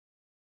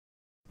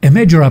A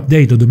major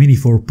update of the Mini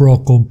 4 Pro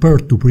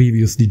compared to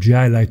previous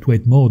DJI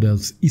lightweight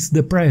models is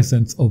the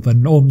presence of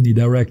an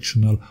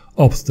omnidirectional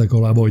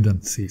obstacle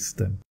avoidance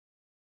system.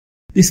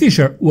 This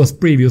feature was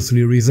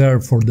previously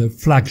reserved for the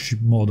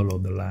flagship model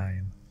of the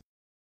line.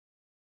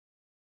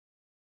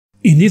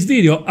 In this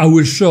video I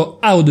will show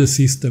how the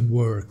system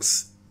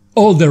works,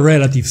 all the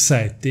relative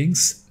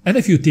settings, and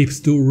a few tips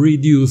to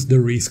reduce the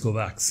risk of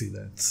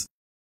accidents.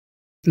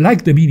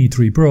 Like the Mini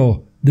 3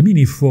 Pro, the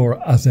Mini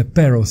 4 has a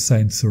pair of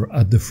sensors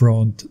at the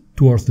front,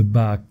 towards the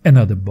back and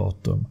at the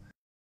bottom,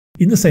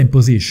 in the same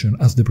position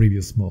as the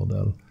previous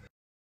model.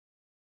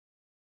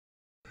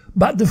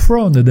 But the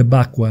front and the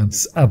back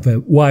ones have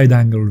a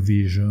wide-angle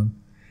vision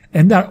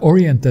and are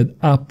oriented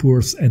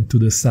upwards and to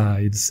the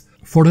sides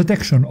for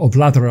detection of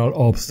lateral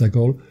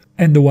obstacles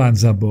and the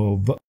ones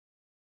above,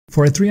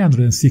 for a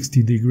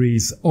 360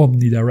 degrees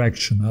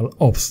omnidirectional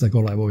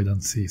obstacle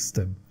avoidance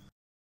system.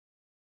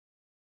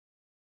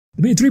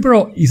 The Mini 3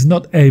 Pro is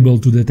not able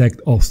to detect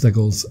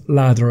obstacles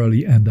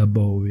laterally and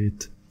above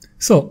it,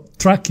 so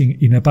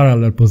tracking in a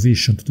parallel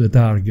position to the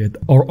target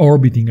or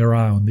orbiting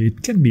around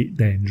it can be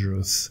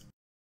dangerous.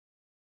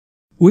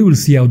 We will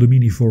see how the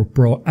Mini 4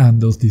 Pro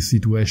handles these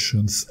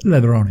situations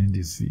later on in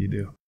this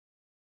video.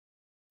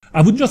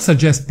 I would just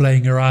suggest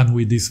playing around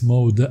with this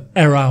mode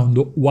around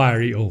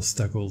wiry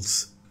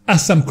obstacles,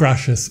 as some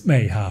crashes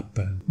may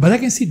happen, but I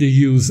can see the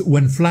use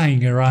when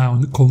flying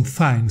around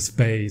confined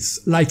space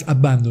like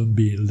abandoned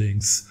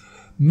buildings,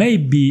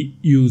 maybe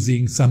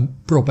using some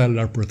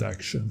propeller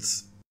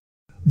protections.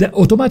 The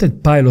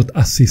Automated Pilot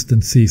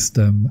Assistance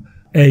System,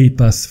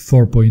 APAS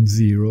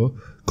 4.0,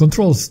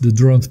 controls the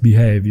drone's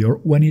behavior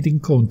when it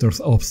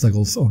encounters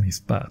obstacles on its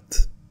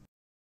path.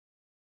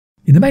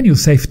 In the menu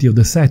Safety of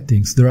the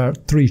settings there are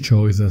three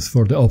choices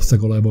for the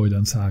obstacle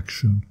avoidance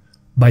action: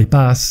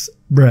 bypass,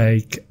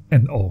 brake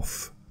and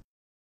off.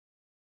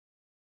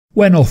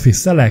 When off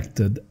is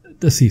selected,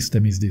 the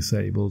system is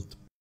disabled.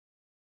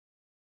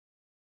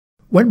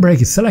 When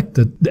brake is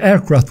selected, the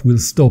aircraft will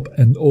stop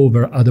and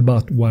hover at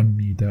about 1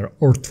 meter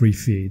or 3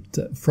 feet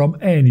from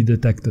any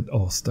detected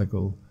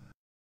obstacle.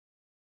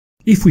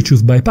 If we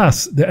choose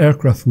bypass, the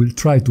aircraft will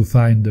try to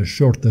find the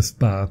shortest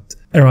path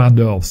around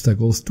the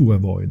obstacles to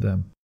avoid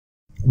them.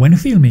 When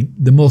filming,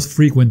 the most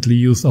frequently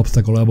used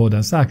obstacle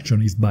avoidance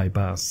action is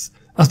bypass,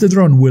 as the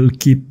drone will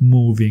keep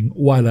moving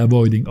while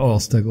avoiding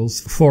obstacles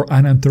for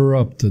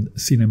uninterrupted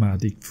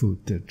cinematic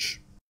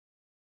footage.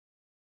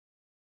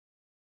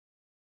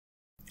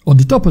 On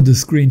the top of the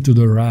screen to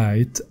the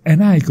right,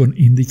 an icon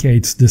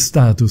indicates the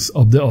status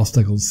of the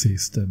obstacle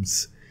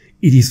systems.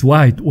 It is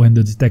white when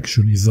the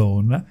detection is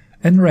on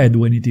and red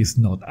when it is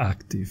not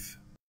active.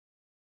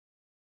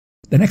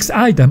 The next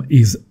item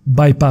is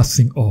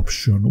bypassing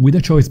option, with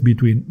a choice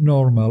between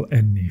normal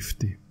and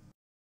nifty.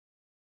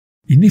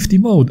 In nifty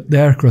mode, the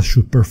aircraft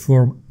should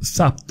perform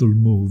subtle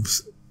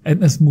moves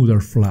and a smoother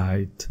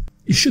flight.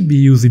 It should be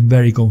used in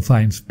very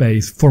confined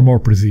space for more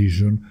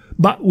precision,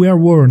 but we are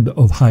warned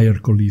of higher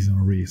collision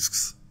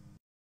risks.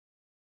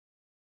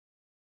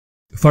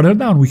 Further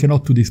down we can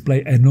opt to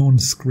display an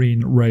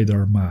on-screen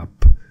radar map.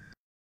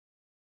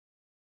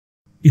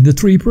 In the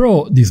 3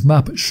 Pro, this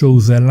map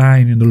shows a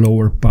line in the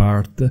lower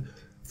part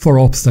for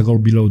obstacle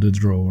below the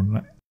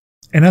drone.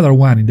 Another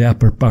one in the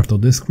upper part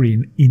of the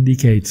screen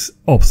indicates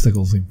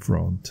obstacles in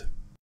front.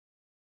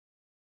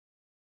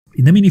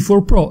 In the Mini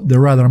 4 Pro, the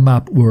radar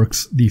map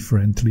works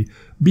differently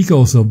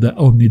because of the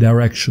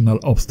omnidirectional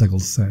obstacle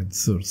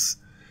sensors.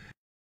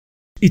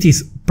 It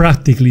is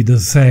practically the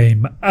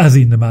same as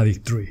in the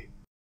Mavic 3.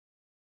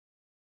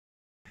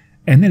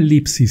 An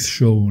ellipse is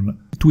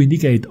shown to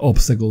indicate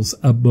obstacles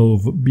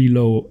above,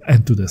 below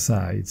and to the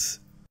sides.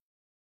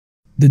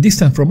 The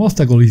distance from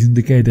obstacle is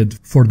indicated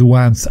for the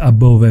ones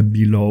above and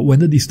below when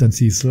the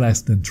distance is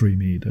less than 3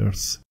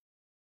 meters.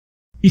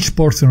 Each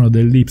portion of the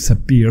ellipse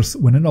appears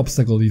when an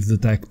obstacle is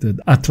detected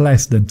at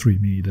less than 3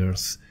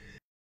 meters.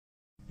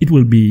 It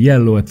will be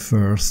yellow at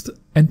first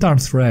and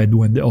turns red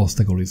when the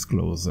obstacle is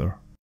closer.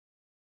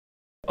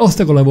 The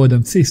obstacle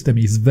avoidance system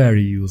is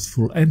very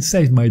useful and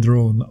saved my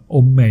drone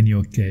on many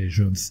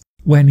occasions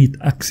when it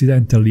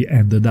accidentally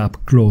ended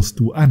up close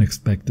to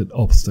unexpected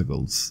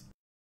obstacles.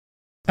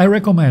 I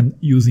recommend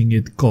using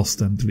it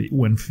constantly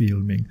when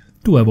filming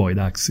to avoid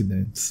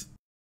accidents.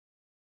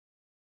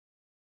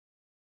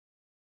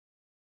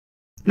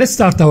 Let's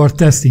start our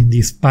test in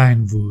this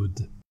pine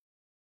wood.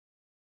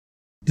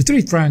 The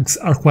tree trunks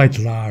are quite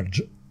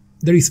large.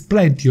 There is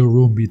plenty of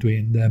room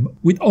between them,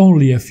 with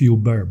only a few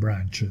bare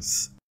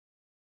branches.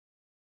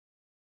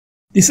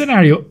 This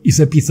scenario is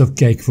a piece of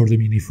cake for the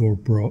Mini 4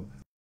 Pro.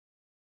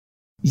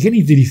 You can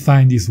easily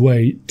find its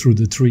way through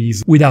the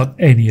trees without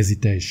any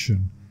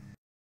hesitation.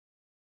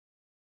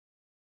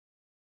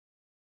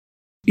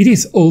 It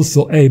is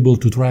also able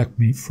to track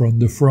me from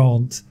the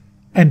front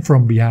and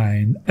from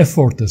behind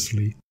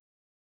effortlessly.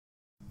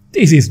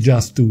 This is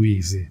just too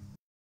easy.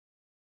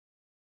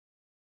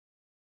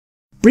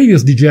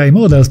 Previous DJI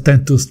models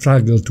tend to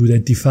struggle to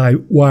identify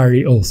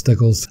wiry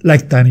obstacles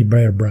like tiny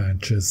bare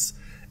branches,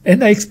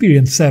 and I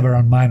experienced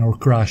several minor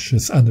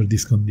crashes under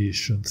these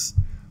conditions.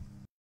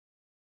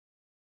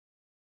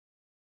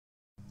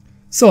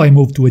 So I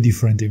moved to a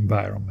different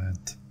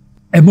environment.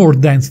 A more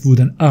dense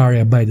wooden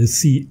area by the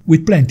sea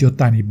with plenty of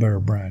tiny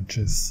bare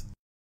branches.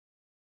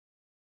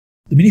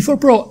 The Mini 4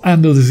 Pro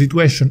handles the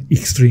situation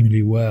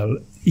extremely well.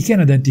 It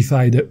can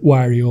identify the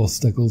wiry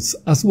obstacles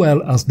as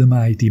well as the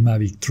mighty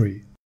Mavic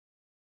 3.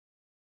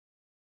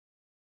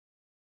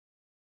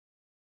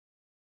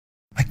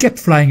 I kept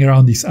flying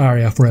around this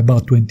area for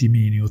about 20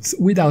 minutes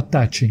without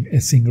touching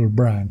a single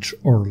branch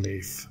or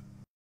leaf.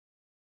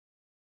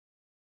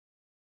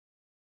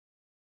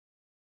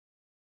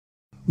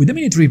 With the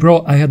Mini 3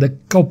 Pro I had a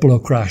couple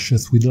of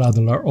crashes with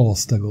lateral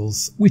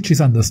obstacles, which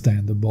is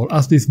understandable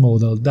as this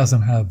model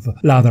doesn't have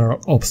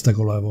lateral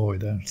obstacle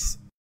avoidance.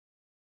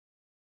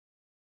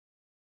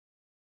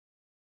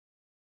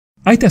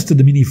 I tested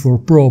the Mini 4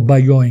 Pro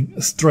by going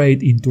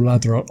straight into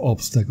lateral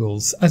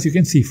obstacles, as you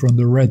can see from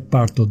the red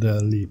part of the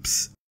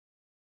ellipse.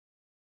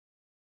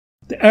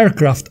 The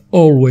aircraft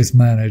always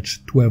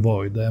managed to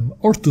avoid them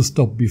or to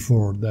stop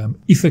before them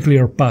if a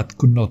clear path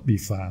could not be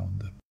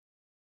found.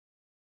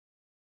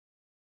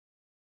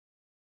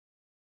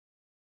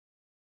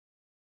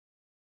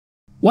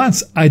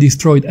 Once I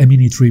destroyed a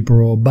Mini 3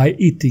 Pro by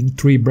hitting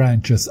 3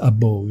 branches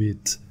above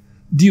it,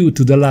 due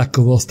to the lack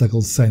of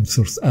obstacle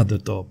sensors at the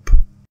top.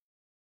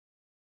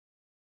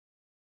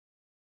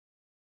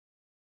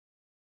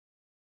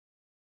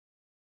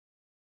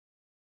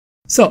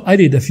 So I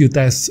did a few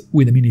tests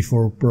with the Mini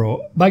 4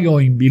 Pro by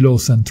going below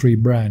some 3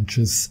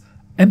 branches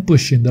and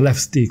pushing the left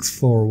sticks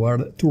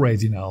forward to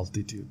raise in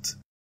altitude.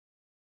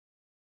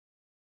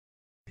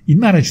 It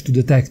managed to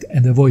detect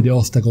and avoid the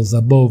obstacles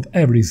above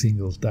every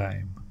single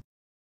time.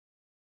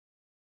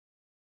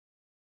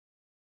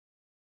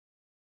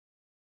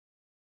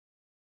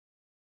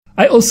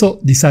 I also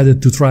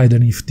decided to try the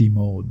nifty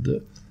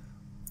mode.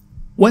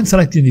 When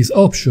selecting this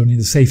option in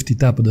the Safety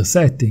tab of the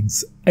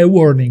settings, a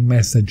warning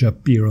message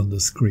appears on the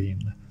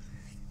screen.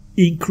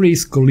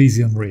 Increase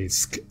collision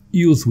risk.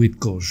 Use with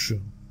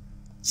caution.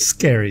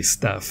 Scary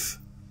stuff.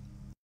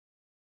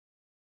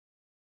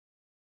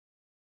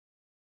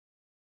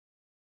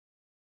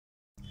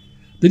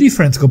 The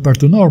difference compared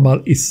to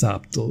normal is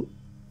subtle.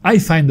 I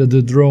find that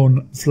the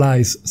drone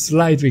flies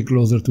slightly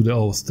closer to the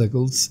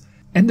obstacles,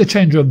 and the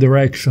change of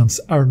directions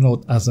are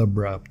not as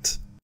abrupt.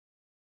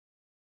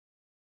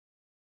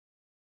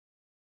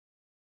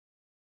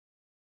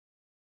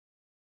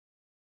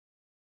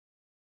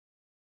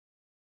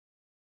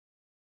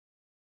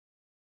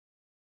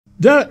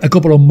 There are a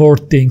couple of more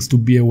things to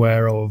be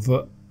aware of.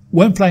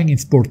 When flying in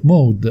sport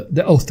mode,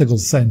 the obstacle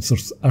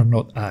sensors are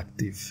not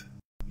active.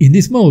 In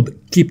this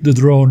mode, keep the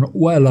drone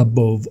well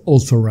above all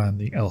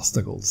surrounding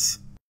obstacles.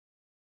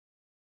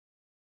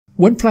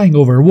 When flying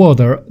over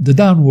water, the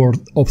downward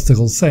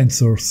obstacle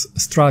sensors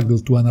struggle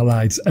to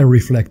analyze a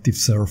reflective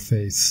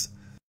surface.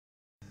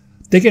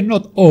 They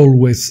cannot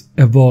always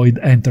avoid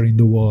entering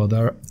the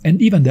water,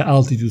 and even the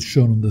altitude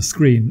shown on the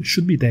screen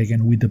should be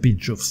taken with a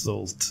pinch of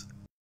salt.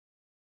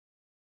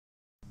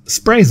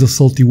 Sprays of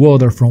salty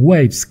water from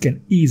waves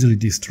can easily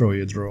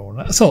destroy a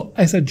drone, so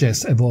I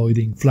suggest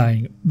avoiding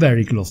flying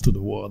very close to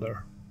the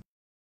water.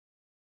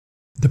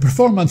 The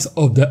performance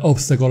of the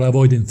obstacle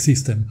avoidance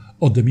system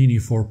of the Mini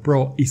 4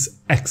 Pro is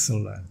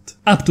excellent,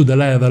 up to the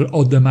level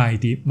of the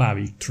mighty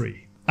Mavic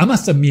 3. I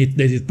must admit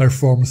that it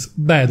performs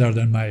better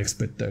than my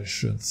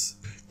expectations.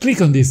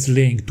 Click on this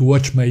link to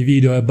watch my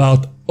video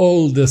about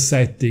all the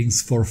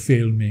settings for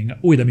filming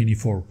with the Mini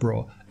 4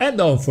 Pro, and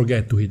don't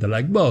forget to hit the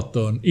like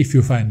button if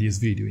you find this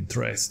video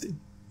interesting.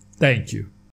 Thank you.